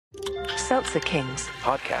Seltzer Kings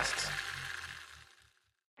podcasts.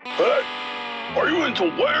 Hey, are you into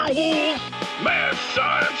werewolves, mad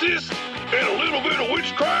scientists, and a little bit of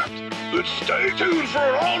witchcraft? Then stay tuned for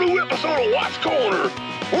an all-new episode of Watts Corner.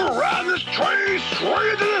 We're riding this train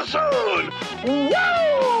straight to the sun.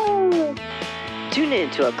 Woo! Tune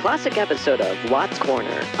in to a classic episode of Watts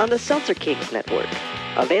Corner on the Seltzer Kings Network.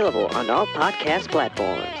 Available on all podcast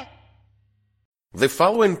platforms. The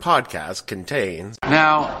following podcast contains...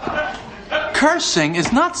 Now, cursing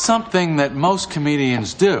is not something that most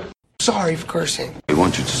comedians do. Sorry for cursing. I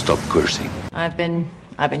want you to stop cursing. I've been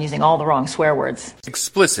using all the wrong swear words.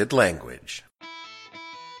 Explicit language.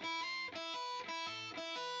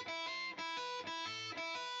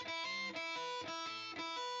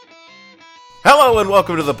 Hello and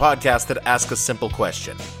welcome to the podcast that asks a simple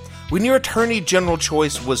question. When your Attorney General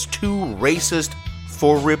choice was too racist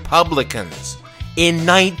for Republicans in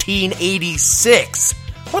 1986,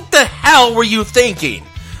 what the hell were you thinking?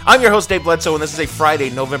 I'm your host, Dave Bledsoe, and this is a Friday,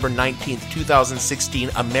 November 19th, 2016,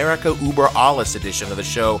 America Uber Alles edition of the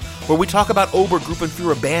show, where we talk about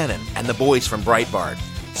Obergruppenführer Bannon and the boys from Breitbart.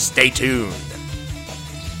 Stay tuned.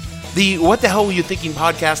 The What the Hell Were You Thinking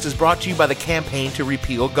podcast is brought to you by the campaign to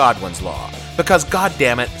repeal Godwin's Law. Because,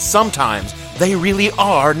 goddammit, sometimes they really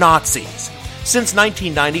are Nazis. Since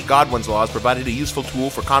 1990, Godwin's Law has provided a useful tool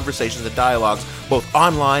for conversations and dialogues both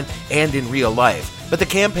online and in real life. But the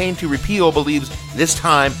campaign to repeal believes this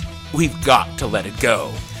time we've got to let it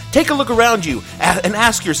go. Take a look around you and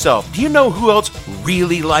ask yourself, do you know who else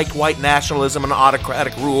really liked white nationalism and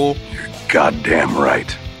autocratic rule? You're goddamn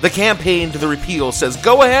right. The campaign to the repeal says,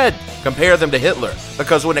 go ahead, compare them to Hitler,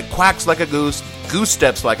 because when it quacks like a goose, goose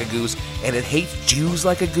steps like a goose, and it hates Jews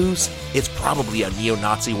like a goose, it's probably a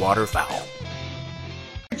neo-Nazi waterfowl. What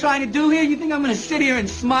are you trying to do here? You think I'm gonna sit here and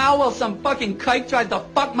smile while some fucking kike tries to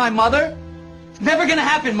fuck my mother? It's never gonna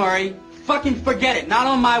happen, Murray. Fucking forget it. Not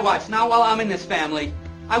on my watch, not while I'm in this family.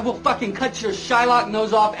 I will fucking cut your Shylock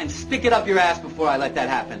nose off and stick it up your ass before I let that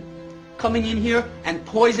happen. Coming in here and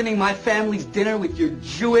poisoning my family's dinner with your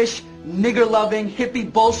Jewish, nigger-loving,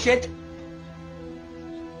 hippie bullshit?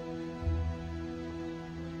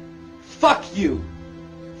 Fuck you.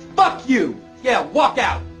 Fuck you. Yeah, walk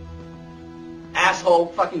out.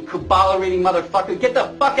 Asshole, fucking Kabbalah-reading motherfucker. Get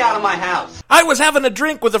the fuck out of my house. I was having a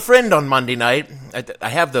drink with a friend on Monday night. I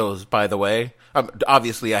have those, by the way.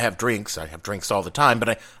 Obviously, I have drinks. I have drinks all the time, but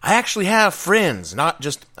I actually have friends, not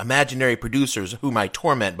just imaginary producers whom I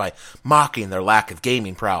torment by mocking their lack of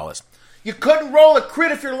gaming prowess. You couldn't roll a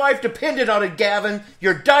crit if your life depended on it, Gavin.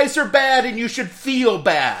 Your dice are bad and you should feel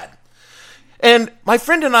bad. And my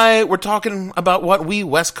friend and I were talking about what we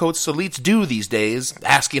West Coast elites do these days,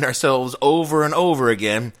 asking ourselves over and over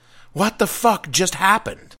again, what the fuck just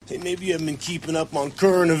happened? Hey, maybe you haven't been keeping up on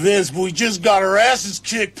current events, but we just got our asses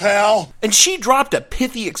kicked, pal. And she dropped a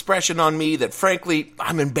pithy expression on me that, frankly,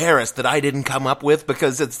 I'm embarrassed that I didn't come up with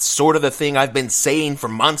because it's sort of the thing I've been saying for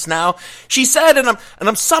months now. She said, and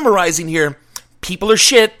I'm summarizing here, people are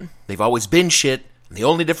shit. They've always been shit. And the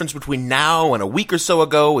only difference between now and a week or so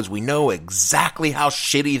ago is we know exactly how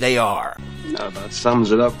shitty they are. Now that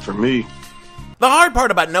sums it up for me. The hard part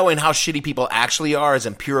about knowing how shitty people actually are is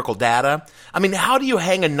empirical data. I mean, how do you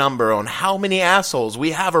hang a number on how many assholes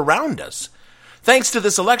we have around us? Thanks to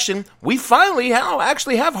this election, we finally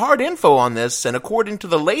actually have hard info on this, and according to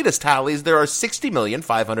the latest tallies, there are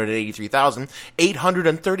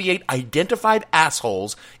 60,583,838 identified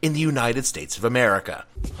assholes in the United States of America.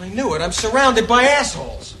 I knew it. I'm surrounded by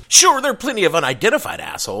assholes. Sure, there are plenty of unidentified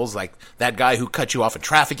assholes, like that guy who cut you off in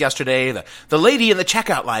traffic yesterday, the lady in the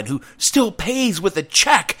checkout line who still pays with a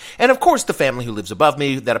check, and of course the family who lives above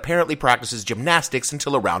me that apparently practices gymnastics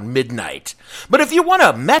until around midnight. But if you want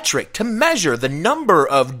a metric to measure the number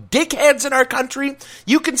of dickheads in our country,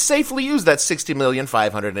 you can safely use that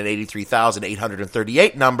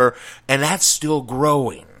 60,583,838 number, and that's still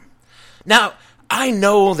growing. Now, I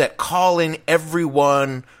know that calling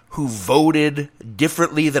everyone who voted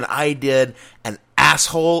differently than I did an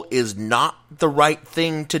asshole is not the right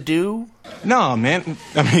thing to do. No, man.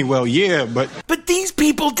 I mean, well, yeah, but... But these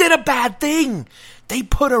people did a bad thing. They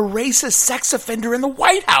put a racist sex offender in the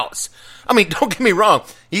White House. I mean, don't get me wrong,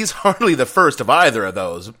 he's hardly the first of either of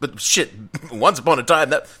those, but shit, once upon a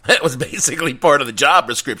time, that was basically part of the job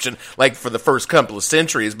description, like for the first couple of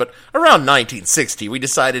centuries, but around 1960, we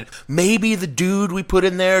decided maybe the dude we put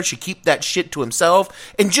in there should keep that shit to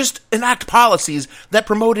himself and just enact policies that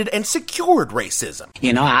promoted and secured racism.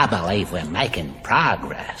 You know, I believe we're making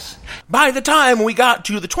progress. By the time we got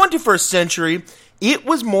to the 21st century, it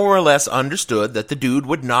was more or less understood that the dude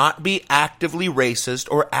would not be actively racist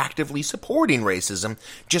or actively supporting racism,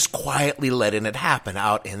 just quietly letting it happen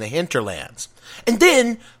out in the hinterlands. And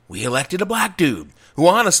then we elected a black dude, who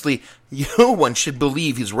honestly, no one should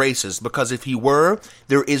believe he's racist, because if he were,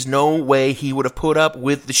 there is no way he would have put up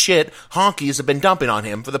with the shit honkies have been dumping on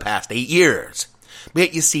him for the past 8 years.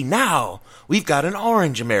 But you see, now we've got an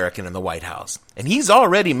orange American in the White House, and he's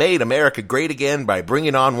already made America great again by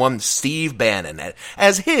bringing on one Steve Bannon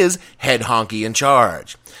as his head honky in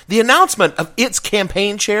charge. The announcement of its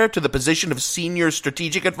campaign chair to the position of senior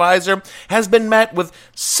strategic advisor has been met with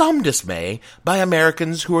some dismay by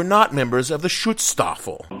Americans who are not members of the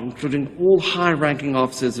Schutzstaffel, including all high-ranking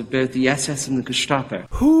officers of both the SS and the Gestapo.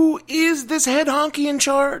 Who is this head honky in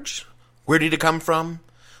charge? Where did he come from?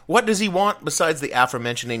 What does he want besides the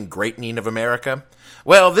aforementioned greatening of America?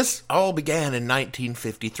 Well, this all began in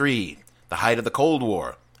 1953, the height of the Cold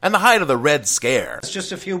War, and the height of the Red Scare. It's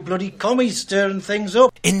just a few bloody commies stirring things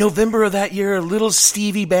up. In November of that year, little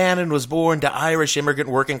Stevie Bannon was born to Irish immigrant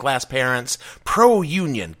working-class parents,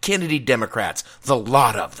 pro-union, Kennedy Democrats, the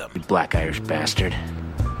lot of them. You black Irish bastard.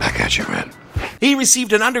 Back at you, Red. He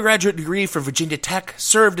received an undergraduate degree from Virginia Tech,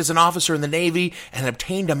 served as an officer in the Navy, and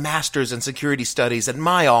obtained a master's in security studies at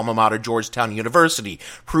my alma mater, Georgetown University,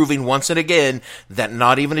 proving once and again that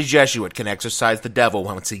not even a Jesuit can exorcise the devil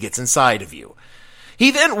once he gets inside of you.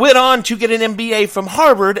 He then went on to get an MBA from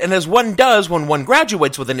Harvard, and as one does when one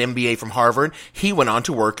graduates with an MBA from Harvard, he went on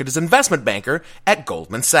to work as an investment banker at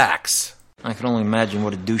Goldman Sachs. I can only imagine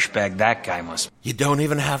what a douchebag that guy must be. You don't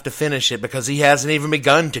even have to finish it because he hasn't even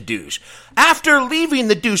begun to douche. After leaving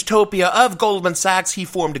the douche-topia of Goldman Sachs, he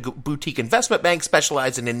formed a boutique investment bank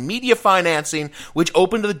specializing in media financing, which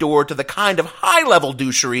opened the door to the kind of high-level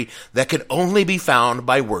douchery that could only be found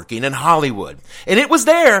by working in Hollywood. And it was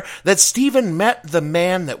there that Stephen met the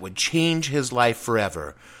man that would change his life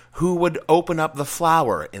forever, who would open up the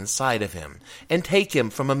flower inside of him and take him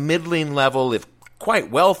from a middling level, if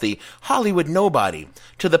quite wealthy, Hollywood nobody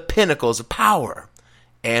to the pinnacles of power.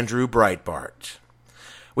 Andrew Breitbart.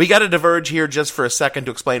 We gotta diverge here just for a second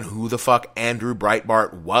to explain who the fuck Andrew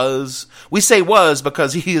Breitbart was. We say was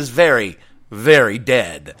because he is very, very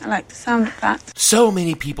dead. I like the sound of that. So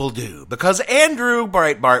many people do, because Andrew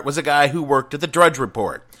Breitbart was a guy who worked at the Drudge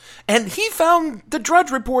Report. And he found the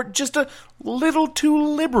Drudge Report just a little too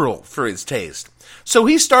liberal for his taste. So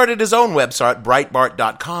he started his own website,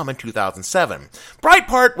 Breitbart.com, in 2007.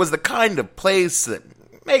 Breitbart was the kind of place that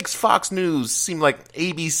makes Fox News seem like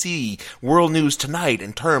ABC, World News Tonight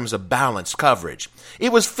in terms of balanced coverage.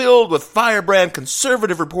 It was filled with firebrand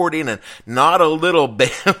conservative reporting and not a little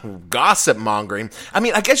bit of gossip mongering. I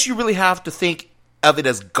mean, I guess you really have to think of it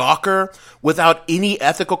as Gawker without any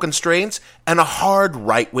ethical constraints and a hard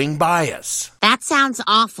right-wing bias. That sounds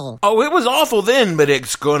awful. Oh, it was awful then, but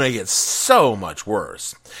it's gonna get so much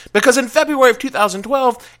worse. Because in February of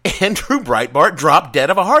 2012, Andrew Breitbart dropped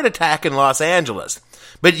dead of a heart attack in Los Angeles.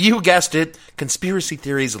 But you guessed it, conspiracy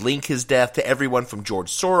theories link his death to everyone from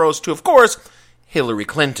George Soros to, of course, Hillary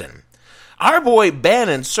Clinton. Our boy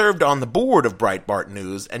Bannon served on the board of Breitbart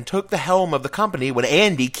News and took the helm of the company when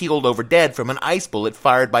Andy keeled over dead from an ice bullet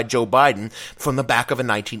fired by Joe Biden from the back of a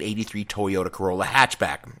 1983 Toyota Corolla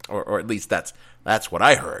hatchback. Or at least that's what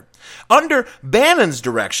I heard. Under Bannon's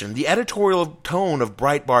direction, the editorial tone of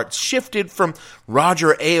Breitbart shifted from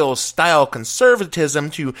Roger Ailes-style conservatism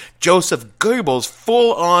to Joseph Goebbels'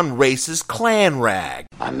 full-on racist Klan rag.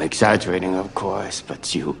 I'm exaggerating, of course,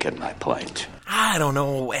 but you get my point. I don't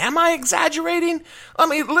know, am I exaggerating? I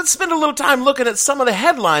mean, let's spend a little time looking at some of the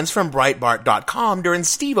headlines from Breitbart.com during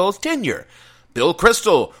Steve-O's tenure. Bill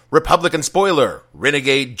Kristol, Republican spoiler,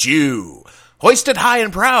 renegade Jew. Hoisted high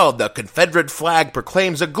and proud, the Confederate flag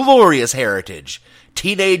proclaims a glorious heritage.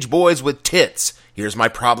 Teenage boys with tits, here's my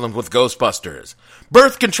problem with Ghostbusters.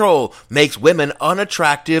 Birth control makes women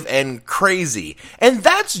unattractive and crazy. And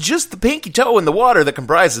that's just the pinky toe in the water that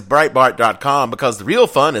comprises Breitbart.com, because the real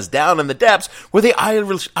fun is down in the depths where the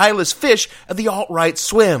eyeless fish of the alt-right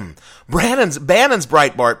swim. Bannon's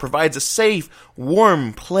Breitbart provides a safe,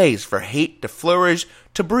 warm place for hate to flourish,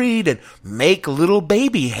 to breed, and make little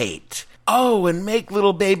baby hate. Oh, and make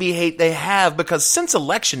little baby hate they have, because since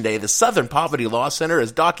Election Day, the Southern Poverty Law Center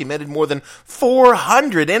has documented more than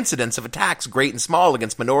 400 incidents of attacks, great and small,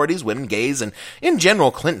 against minorities, women, gays, and, in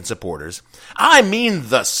general, Clinton supporters. I mean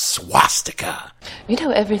the swastika. You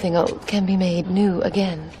know, everything old can be made new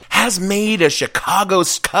again. Has made a Chicago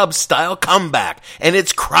Cubs-style comeback, and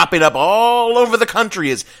it's cropping up all over the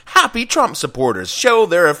country as happy Trump supporters show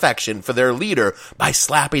their affection for their leader by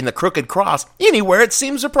slapping the crooked cross anywhere it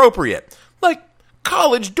seems appropriate, like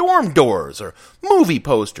college dorm doors or movie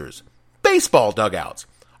posters, baseball dugouts,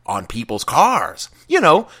 on people's cars, You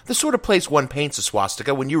know, the sort of place one paints a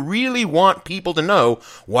swastika when you really want people to know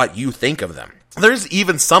what you think of them. There's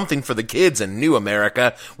even something for the kids in New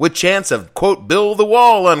America, with chants of, quote, build the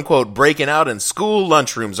wall, unquote, breaking out in school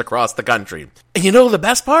lunchrooms across the country. And you know the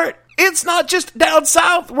best part? It's not just down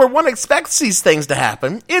south where one expects these things to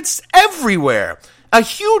happen. It's everywhere. A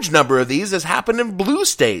huge number of these has happened in blue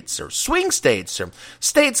states or swing states or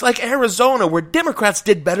states like Arizona where Democrats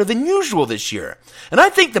did better than usual this year. And I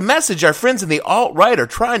think the message our friends in the alt-right are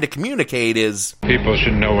trying to communicate is... people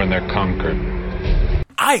should know when they're conquered.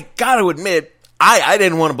 I gotta admit, I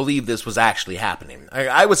didn't want to believe this was actually happening.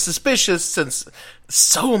 I was suspicious since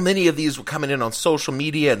so many of these were coming in on social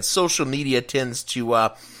media, and social media tends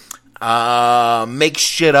to make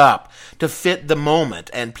shit up to fit the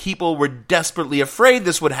moment, and people were desperately afraid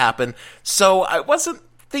this would happen, so I wasn't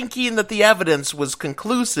thinking that the evidence was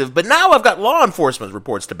conclusive, but now I've got law enforcement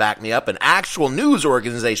reports to back me up, and actual news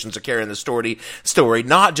organizations are carrying the story,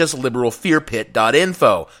 not just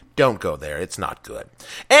liberalfearpit.info. Don't go there. It's not good.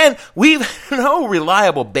 And we've no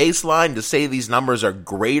reliable baseline to say these numbers are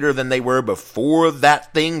greater than they were before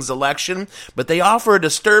that thing's election, but they offer a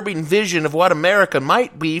disturbing vision of what America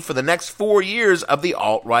might be for the next 4 years of the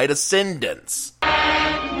alt-right ascendance.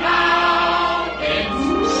 Now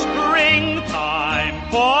it's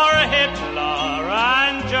springtime for Hitler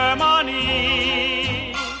and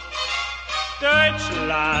Germany.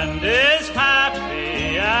 Deutschland is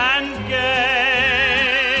happy and gay.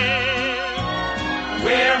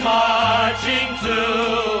 We're marching to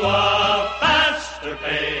a faster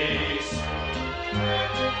pace.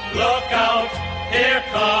 Look out, here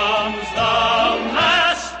comes the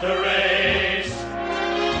master race.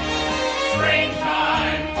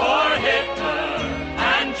 Springtime for Hitler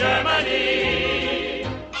and Germany.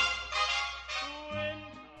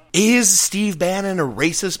 Is Steve Bannon a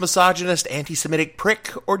racist, misogynist, anti-Semitic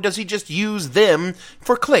prick, or does he just use them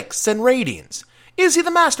for clicks and ratings? Is he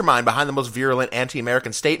the mastermind behind the most virulent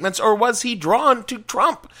anti-American statements, or was he drawn to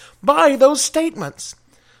Trump by those statements?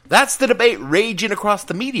 That's the debate raging across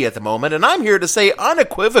the media at the moment, and I'm here to say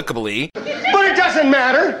unequivocally... But it doesn't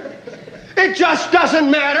matter! It just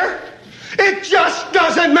doesn't matter! It just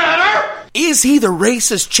doesn't matter! Is he the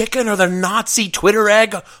racist chicken or the Nazi Twitter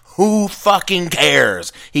egg? Who fucking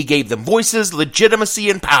cares? He gave them voices, legitimacy,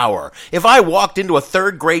 and power. If I walked into a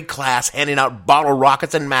third grade class handing out bottle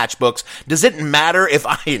rockets and matchbooks, does it matter if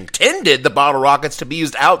I intended the bottle rockets to be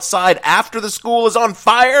used outside after the school is on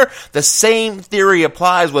fire? The same theory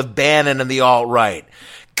applies with Bannon and the alt-right.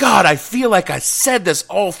 God, I feel like I said this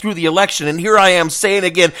all through the election, and here I am saying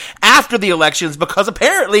again after the elections because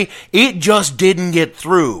apparently it just didn't get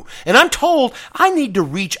through. And I'm told I need to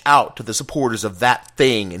reach out to the supporters of that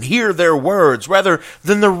thing and hear their words rather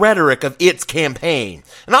than the rhetoric of its campaign.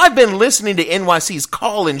 And I've been listening to NYC's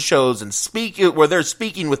call-in shows and where they're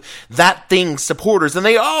speaking with that thing's supporters, and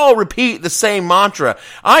they all repeat the same mantra.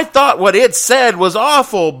 I thought what it said was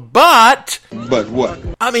awful, but... But what?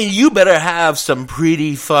 I mean, you better have some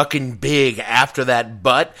pretty fucking big after that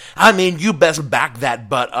butt. I mean, you best back that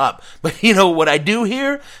butt up. But you know what I do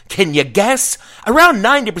here? Can you guess? Around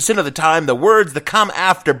 90% of the time, the words that come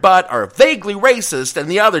after butt are vaguely racist, and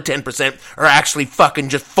the other 10% are actually fucking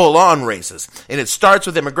just full-on racist. And it starts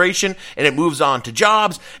with immigration, and it moves on to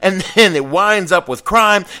jobs, and then it winds up with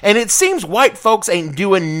crime, and it seems white folks ain't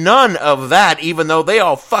doing none of that, even though they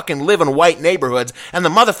all fucking live in white neighborhoods, and the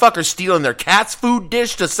motherfuckers stealing their cat's food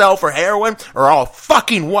dish to sell for heroin are all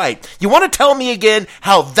fucking white. You want to tell me again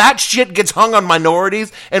how that shit gets hung on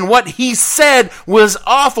minorities, and what he said was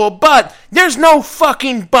awful, but there's no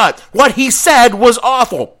fucking but. What he said was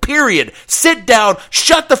awful, period. Sit down,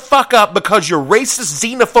 shut the fuck up, because your racist,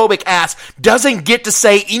 xenophobic ass doesn't get to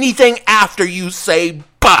say anything after you say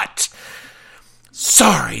but.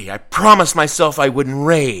 Sorry, I promised myself I wouldn't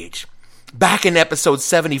rage. Back in episode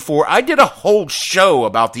 74, I did a whole show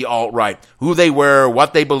about the alt-right, who they were,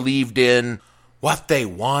 what they believed in, what they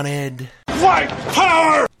wanted. White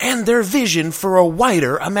power! And their vision for a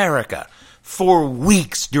whiter America. For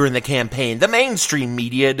weeks during the campaign, the mainstream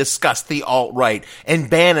media discussed the alt-right and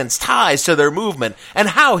Bannon's ties to their movement and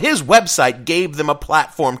how his website gave them a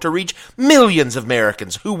platform to reach millions of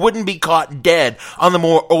Americans who wouldn't be caught dead on the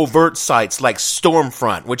more overt sites like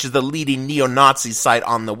Stormfront, which is the leading neo-Nazi site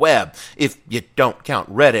on the web, if you don't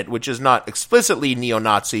count Reddit, which is not explicitly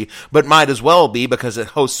neo-Nazi, but might as well be because it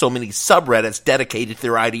hosts so many subreddits dedicated to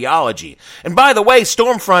their ideology. And by the way,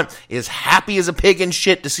 Stormfront is happy as a pig in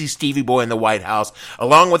shit to see Stevie Boy and the White House,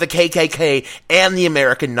 along with the KKK and the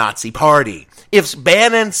American Nazi Party. If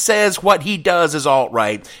Bannon says what he does is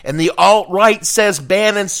alt-right, and the alt-right says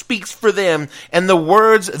Bannon speaks for them, and the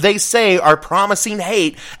words they say are promising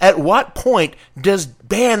hate, at what point does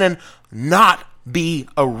Bannon not be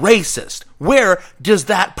a racist? Where does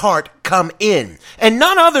that part come in? And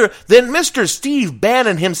none other than Mr. Steve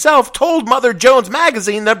Bannon himself told Mother Jones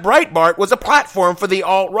magazine that Breitbart was a platform for the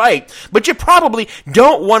alt-right. But you probably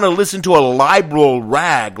don't want to listen to a liberal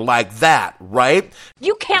rag like that, right?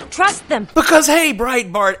 You can't trust them. Because, hey,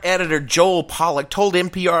 Breitbart editor Joel Pollack told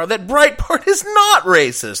NPR that Breitbart is not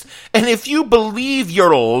racist. And if you believe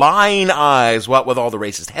your lying eyes, what with all the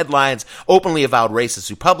racist headlines, openly avowed racists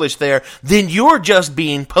who publish there, then you're just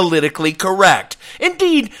being politically correct.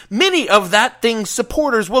 Indeed, many of that thing's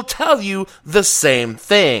supporters will tell you the same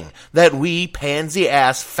thing, that we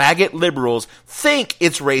pansy-ass faggot liberals think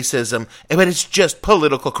it's racism, but it's just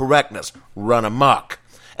political correctness run amok.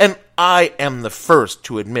 And I am the first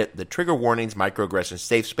to admit that trigger warnings, microaggressions,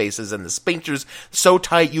 safe spaces, and the sphincters so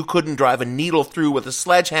tight you couldn't drive a needle through with a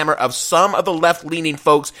sledgehammer of some of the left-leaning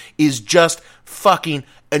folks is just fucking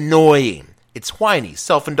annoying. It's whiny,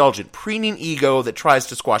 self-indulgent, preening ego that tries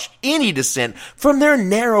to squash any dissent from their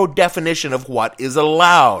narrow definition of what is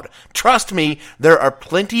allowed. Trust me, there are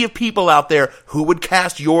plenty of people out there who would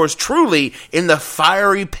cast yours truly in the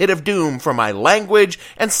fiery pit of doom for my language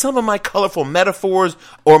and some of my colorful metaphors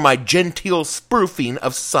or my genteel spoofing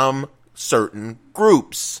of some certain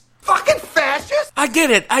groups. Fucking fascist! I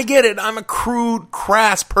get it. I'm a crude,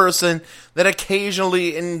 crass person that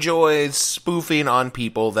occasionally enjoys spoofing on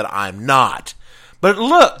people that I'm not. But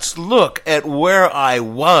let's look at where I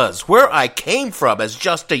was, where I came from as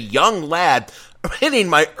just a young lad hitting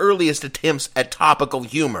my earliest attempts at topical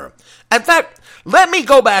humor. In fact, let me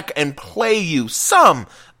go back and play you some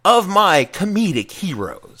of my comedic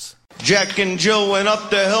heroes. Jack and Joe went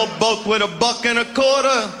up the hill both with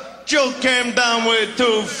 $1.25. Joe came down with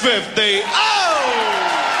 $2.50. Oh!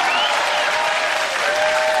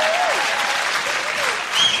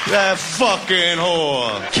 That fucking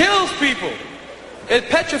whore. Kills people. It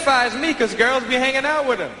petrifies me because girls be hanging out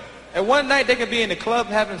with them. And one night they can be in the club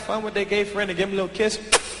having fun with their gay friend and give them a little kiss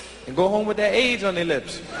and go home with their AIDS on their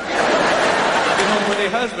lips. Get home with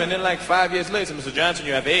their husband and like 5 years later, Mr. Johnson,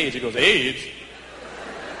 you have AIDS. He goes, AIDS?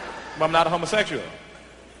 But I'm not a homosexual.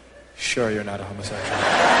 Sure, you're not a homosexual.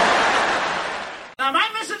 Now, am I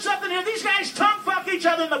missing something here? These guys tongue fuck each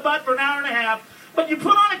other in the butt for an hour and a half, but you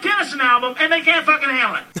put on a Kinnison album and they can't fucking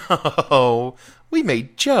handle it. Oh, we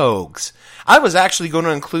made jokes. I was actually going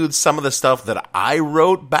to include some of the stuff that I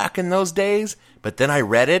wrote back in those days, but then I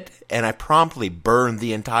read it and I promptly burned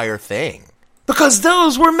the entire thing. Because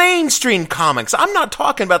those were mainstream comics. I'm not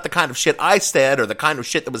talking about the kind of shit I said or the kind of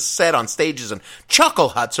shit that was said on stages and chuckle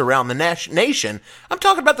huts around the nation. I'm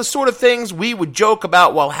talking about the sort of things we would joke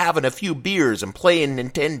about while having a few beers and playing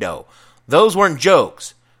Nintendo. Those weren't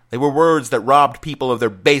jokes. They were words that robbed people of their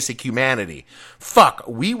basic humanity. Fuck,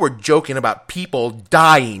 we were joking about people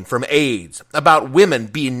dying from AIDS, about women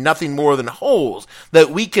being nothing more than holes that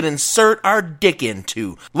we could insert our dick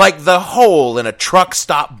into, like the hole in a truck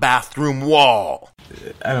stop bathroom wall.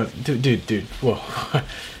 I don't, dude, whoa.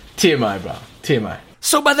 TMI, bro, TMI.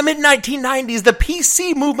 So by the mid-1990s, the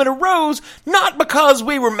PC movement arose not because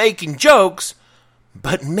we were making jokes,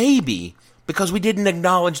 but maybe because we didn't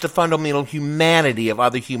acknowledge the fundamental humanity of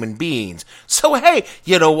other human beings. So hey,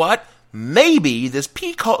 you know what? Maybe this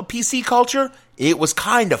PC culture, it was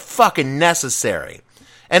kind of fucking necessary.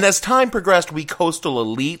 And as time progressed, we coastal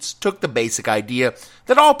elites took the basic idea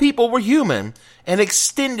that all people were human and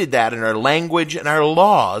extended that in our language and our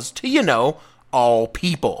laws to, all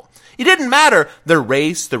people. It didn't matter their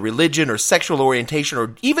race, their religion, or sexual orientation,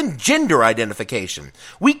 or even gender identification.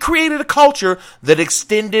 We created a culture that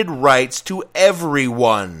extended rights to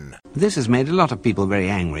everyone. This has made a lot of people very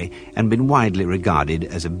angry and been widely regarded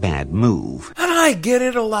as a bad move. And I get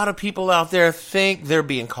it, a lot of people out there think they're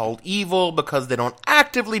being called evil because they don't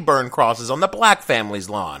actively burn crosses on the black family's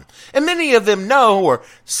lawn. And many of them know or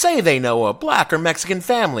say they know a black or Mexican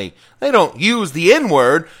family. They don't use the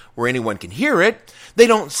N-word where anyone can hear it. They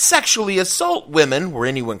don't sexually assault women where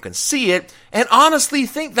anyone can see it, and honestly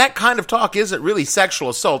think that kind of talk isn't really sexual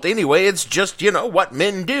assault anyway, it's just, what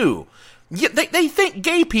men do. They think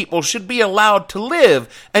gay people should be allowed to live,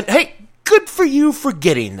 and hey, good for you for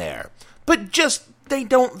getting there. But just, they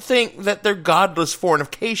don't think that their godless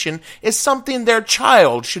fornication is something their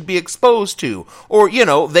child should be exposed to, or,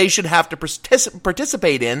 they should have to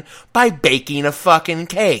participate in by baking a fucking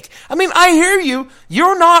cake. I mean, I hear you,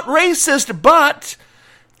 you're not racist, but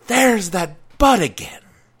there's that but again.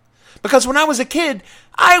 Because when I was a kid,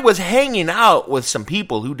 I was hanging out with some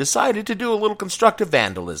people who decided to do a little constructive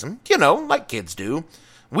vandalism, like kids do.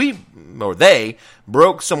 They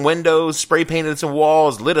broke some windows, spray painted some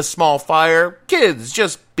walls, lit a small fire. Kids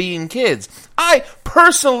just being kids. I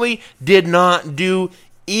personally did not do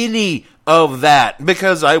any of that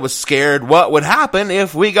because I was scared what would happen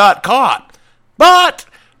if we got caught. But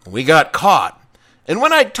we got caught. And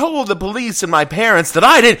when I told the police and my parents that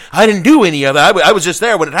I didn't do any of that, I was just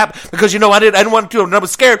there when it happened because, I didn't want to, and I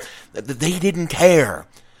was scared, they didn't care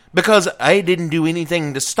because I didn't do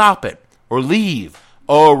anything to stop it or leave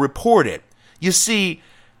or report it. You see,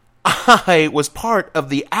 I was part of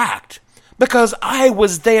the act because I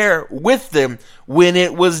was there with them when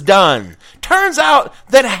it was done. Turns out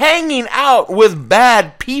that hanging out with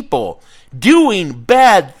bad people, doing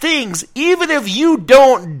bad things, even if you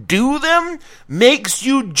don't do them, makes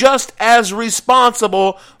you just as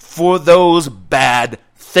responsible for those bad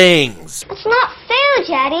things. It's not fair,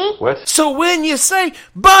 Daddy. What? So when you say,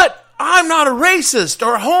 but I'm not a racist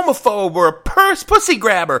or a homophobe or a pussy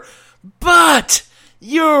grabber, but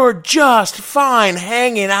you're just fine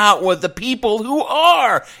hanging out with the people who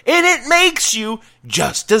are, and it makes you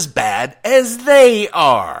just as bad as they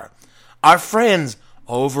are. Our friends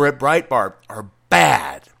over at Breitbart are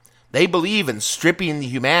bad. They believe in stripping the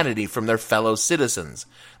humanity from their fellow citizens.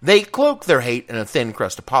 They cloak their hate in a thin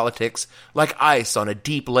crust of politics, like ice on a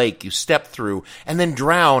deep lake you step through and then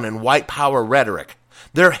drown in white power rhetoric.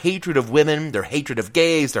 Their hatred of women, their hatred of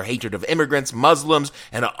gays, their hatred of immigrants, Muslims,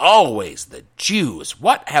 and always the Jews.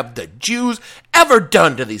 What have the Jews ever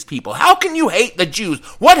done to these people? How can you hate the Jews?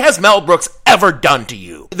 What has Mel Brooks ever done to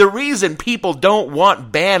you? The reason people don't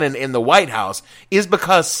want Bannon in the White House is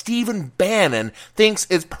because Stephen Bannon thinks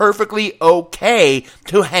it's perfectly okay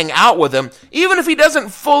to hang out with him. Even if he doesn't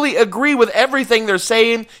fully agree with everything they're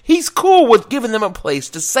saying, he's cool with giving them a place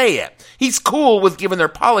to say it. He's cool with giving their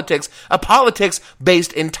politics a politics based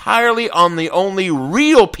entirely on the only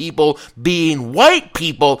real people being white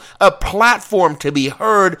people, a platform to be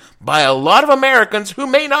heard by a lot of Americans who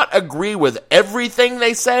may not agree with everything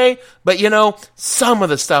they say, but some of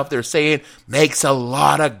the stuff they're saying makes a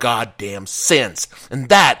lot of goddamn sense. And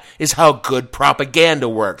that is how good propaganda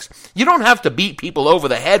works. You don't have to beat people over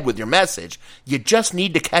the head with your message. You just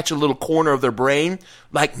need to catch a little corner of their brain,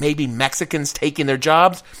 like maybe Mexicans taking their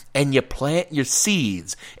jobs, and you plant your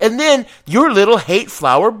seeds. And then your little hate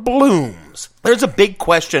flower blooms. There's a big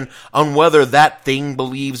question on whether that thing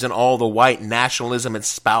believes in all the white nationalism it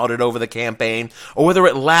spouted over the campaign, or whether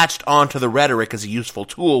it latched onto the rhetoric as a useful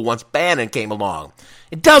tool once Bannon came along.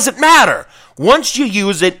 It doesn't matter. Once you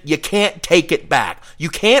use it, you can't take it back. You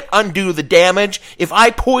can't undo the damage. If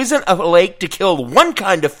I poison a lake to kill one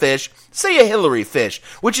kind of fish, say a Hillary fish,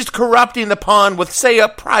 which is corrupting the pond with, say, a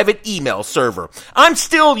private email server, I'm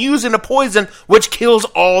still using a poison which kills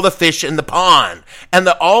all the fish in the pond. And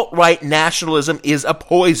the alt-right nationalism is a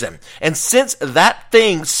poison. And since that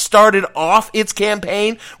thing started off its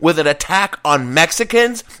campaign with an attack on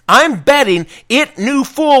Mexicans, I'm betting it knew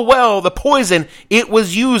full well the poison it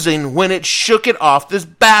was using when it shook it off this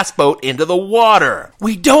bass boat into the water.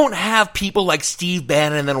 We don't have people like Steve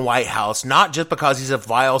Bannon in the White House, not just because he's a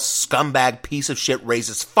vile scumbag piece of shit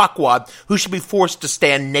racist fuckwad who should be forced to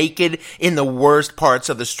stand naked in the worst parts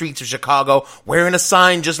of the streets of Chicago wearing a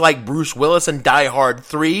sign just like Bruce Willis in Die Hard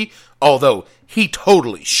 3, although he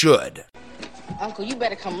totally should. Uncle, you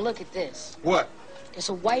better come look at this. What? There's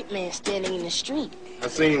a white man standing in the street. I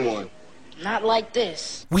seen one. Not like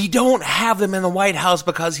this. We don't have them in the White House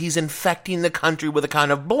because he's infecting the country with a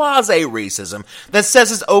kind of blasé racism that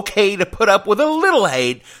says it's okay to put up with a little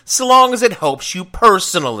hate so long as it helps you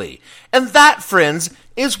personally. And that, friends,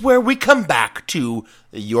 is where we come back to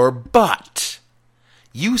your butt.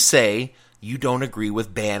 You say you don't agree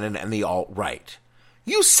with Bannon and the alt-right.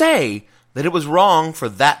 You say that it was wrong for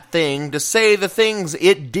that thing to say the things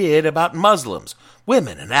it did about Muslims,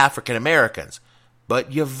 women, and African Americans.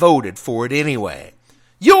 But you voted for it anyway.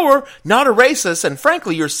 You're not a racist, and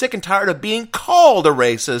frankly, you're sick and tired of being called a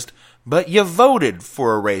racist, but you voted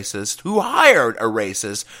for a racist, who hired a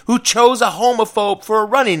racist, who chose a homophobe for a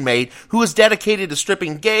running mate, who is dedicated to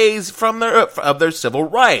stripping gays of their civil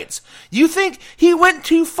rights. You think he went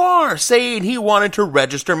too far, saying he wanted to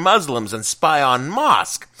register Muslims and spy on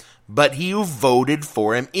mosques, but you voted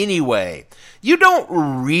for him anyway. You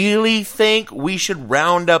don't really think we should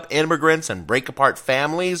round up immigrants and break apart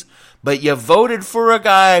families, but you voted for a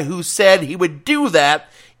guy who said he would do that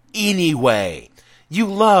anyway. You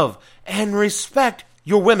love and respect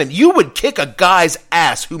your women. You would kick a guy's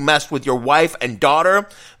ass who messed with your wife and daughter,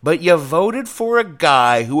 but you voted for a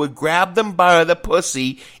guy who would grab them by the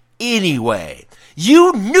pussy anyway.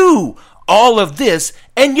 You knew all of this,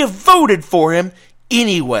 and you voted for him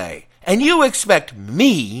anyway. And you expect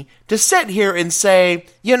me to sit here and say,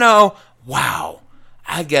 wow,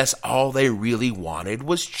 I guess all they really wanted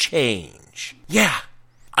was change. Yeah,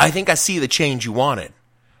 I think I see the change you wanted.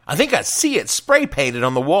 I think I see it spray painted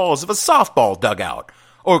on the walls of a softball dugout,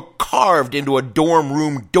 or carved into a dorm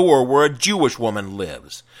room door where a Jewish woman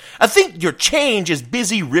lives. I think your change is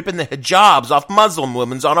busy ripping the hijabs off Muslim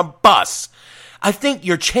women on a bus. I think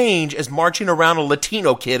your change is marching around a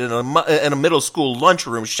Latino kid in a middle school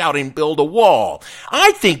lunchroom shouting, "Build a wall."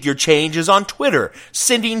 I think your change is on Twitter,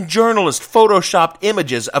 sending journalists photoshopped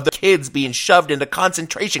images of the kids being shoved into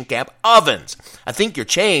concentration camp ovens. I think your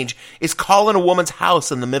change is calling a woman's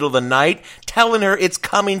house in the middle of the night, telling her it's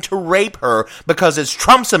coming to rape her because it's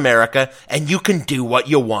Trump's America and you can do what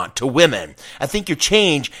you want to women. I think your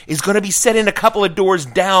change is going to be sitting a couple of doors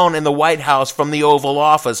down in the White House from the Oval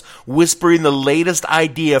Office, whispering the latest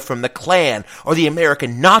idea from the Klan or the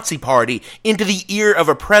American Nazi Party into the ear of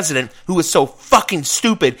a president who is so fucking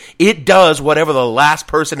stupid it does whatever the last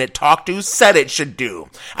person it talked to said it should do.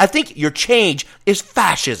 I think your change is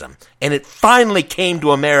fascism, and it finally came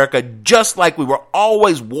to America just like we were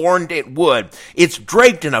always warned it would. It's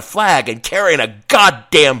draped in a flag and carrying a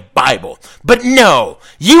goddamn Bible. But no,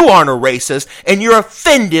 you aren't a racist, and you're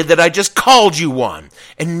offended that I just called you one.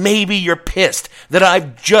 And maybe you're pissed that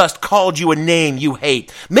I've just called you a name you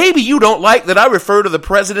hate. Maybe you don't like that I refer to the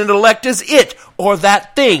president-elect as it or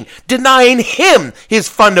that thing, denying him his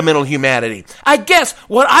fundamental humanity. I guess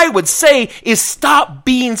what I would say is stop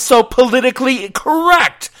being so politically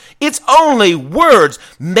correct. It's only words.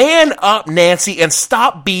 Man up, Nancy, and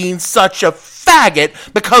stop being such a faggot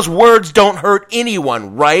because words don't hurt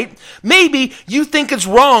anyone, right? Maybe you think it's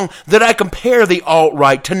wrong that I compare the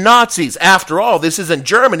alt-right to Nazis. After all, this isn't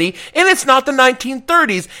Germany, and it's not the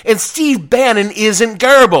 1930s, and Steve Bannon isn't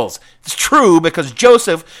Goebbels. It's true because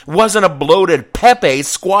Joseph wasn't a bloated Pepe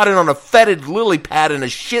squatting on a fetid lily pad in a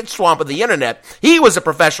shit swamp of the internet. He was a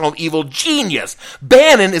professional evil genius.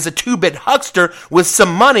 Bannon is a two-bit huckster with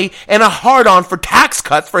some money and a hard-on for tax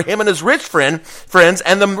cuts for him and his rich friends,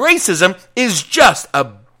 and the racism is just a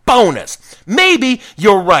bonus. Maybe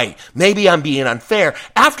you're right. Maybe I'm being unfair.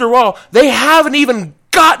 After all, they haven't even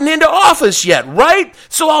gotten into office yet, right?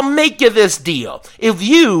 So I'll make you this deal. If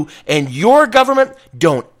you and your government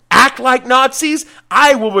don't act like Nazis,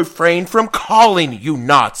 I will refrain from calling you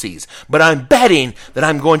Nazis. But I'm betting that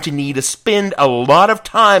I'm going to need to spend a lot of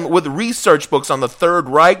time with research books on the Third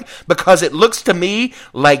Reich because it looks to me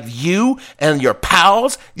like you and your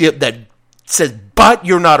pals that says, "But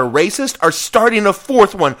you're not a racist," are starting a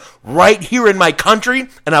fourth one right here in my country,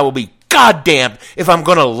 and I will be goddamned if I'm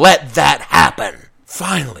going to let that happen.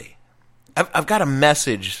 Finally, I've got a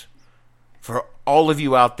message for all of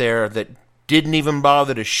you out there that didn't even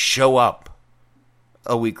bother to show up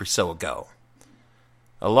a week or so ago.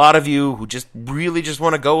 A lot of you who just really just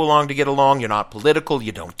want to go along to get along. You're not political.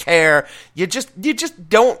 You don't care. You just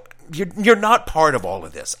don't. You're not part of all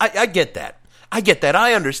of this. I get that. I get that.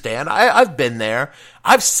 I understand. I've been there.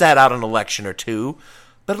 I've sat out an election or two.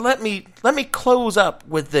 But let me close up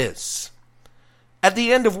with this. At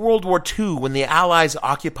the end of World War II, when the Allies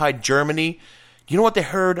occupied Germany, you know what they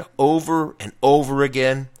heard over and over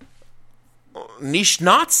again? Nicht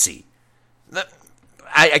Nazi.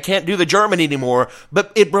 I can't do the German anymore,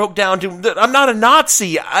 but it broke down to, I'm not a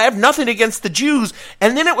Nazi, I have nothing against the Jews,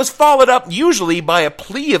 and then it was followed up usually by a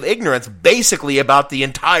plea of ignorance, basically about the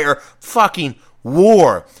entire fucking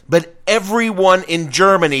war. But everyone in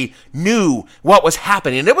Germany knew what was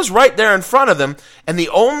happening. It was right there in front of them, and the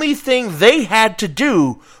only thing they had to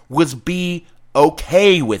do was be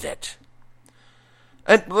okay with it.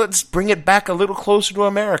 And let's bring it back a little closer to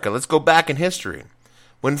America. Let's go back in history.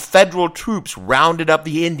 When federal troops rounded up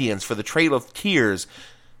the Indians for the Trail of Tears,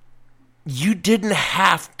 you didn't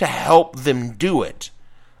have to help them do it.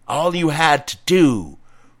 All you had to do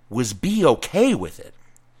was be okay with it.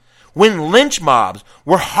 When lynch mobs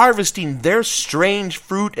were harvesting their strange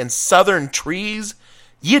fruit in southern trees,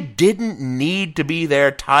 you didn't need to be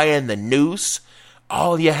there tying the noose.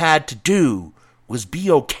 All you had to do was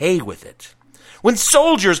be okay with it. When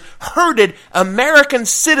soldiers herded American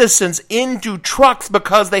citizens into trucks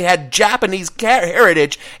because they had Japanese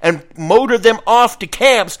heritage and motored them off to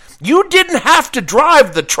camps, you didn't have to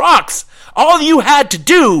drive the trucks. All you had to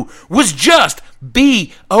do was just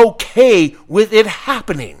be okay with it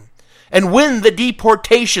happening. And when the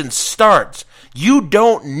deportation starts, you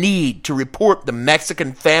don't need to report the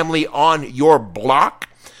Mexican family on your block.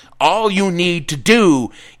 All you need to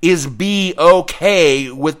do is be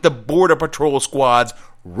okay with the Border Patrol squads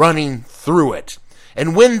running through it.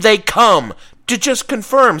 And when they come to just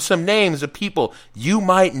confirm some names of people you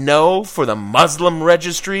might know for the Muslim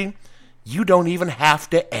registry, you don't even have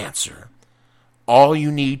to answer. All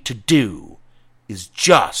you need to do is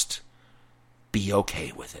just be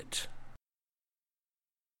okay with it.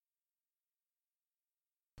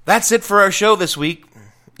 That's it for our show this week.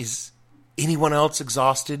 Is anyone else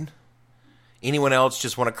exhausted? Anyone else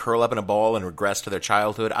just want to curl up in a ball and regress to their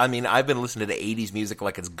childhood? I mean, I've been listening to 80s music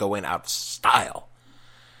like it's going out of style.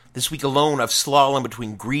 This week alone, I've slallomed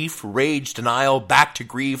between grief, rage, denial, back to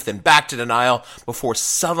grief, then back to denial, before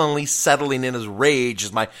suddenly settling in as rage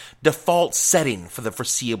as my default setting for the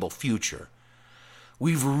foreseeable future.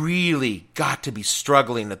 We've really got to be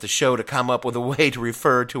struggling at the show to come up with a way to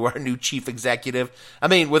refer to our new chief executive. I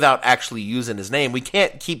mean, without actually using his name. We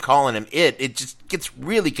can't keep calling him it. It just gets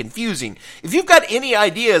really confusing. If you've got any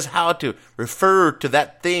ideas how to refer to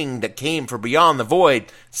that thing that came from beyond the void,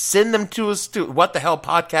 send them to us to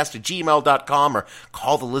whatthehellpodcast@gmail.com or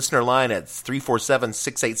call the listener line at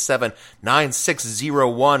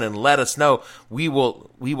 347-687-9601 and let us know. We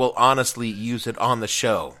will honestly use it on the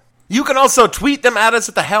show. You can also tweet them at us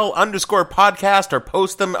at @thehell_podcast or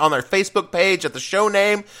post them on our Facebook page at the show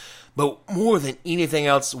name. But more than anything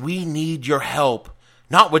else, we need your help.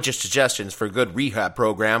 Not with just suggestions for a good rehab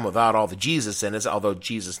program without all the Jesus in it, although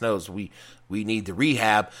Jesus knows we need the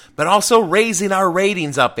rehab, but also raising our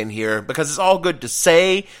ratings up in here, because it's all good to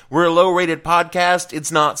say we're a low-rated podcast.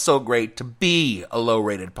 It's not so great to be a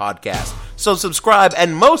low-rated podcast. So subscribe,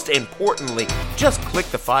 and most importantly, just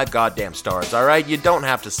click the 5 goddamn stars, all right? You don't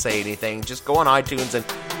have to say anything. Just go on iTunes and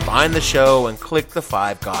find the show and click the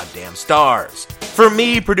 5 goddamn stars. For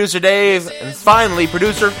me, Producer Dave, and finally,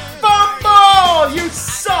 Producer Fumble! You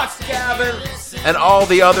suck, Gavin! And all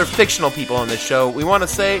the other fictional people on this show, we want to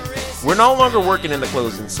say we're no longer working in the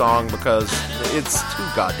closing song because it's too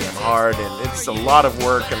goddamn hard and it's a lot of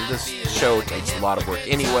work, and this show takes a lot of work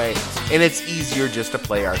anyway, and it's easier just to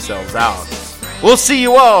play ourselves out. We'll see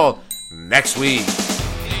you all next week.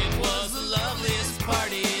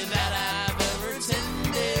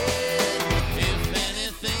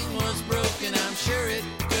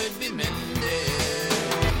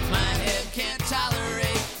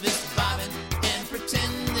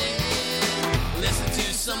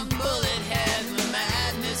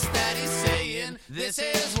 This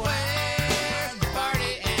is where the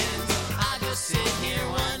party ends. I just sit here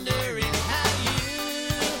wondering how you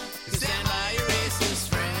can stand by your racist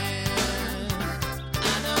friend.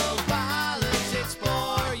 I know politics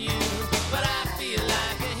bore you, but I feel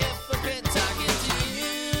like a hypocrite talking to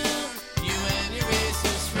you and your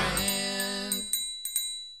racist friend.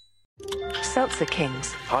 Seltzer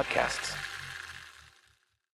Kings podcasts.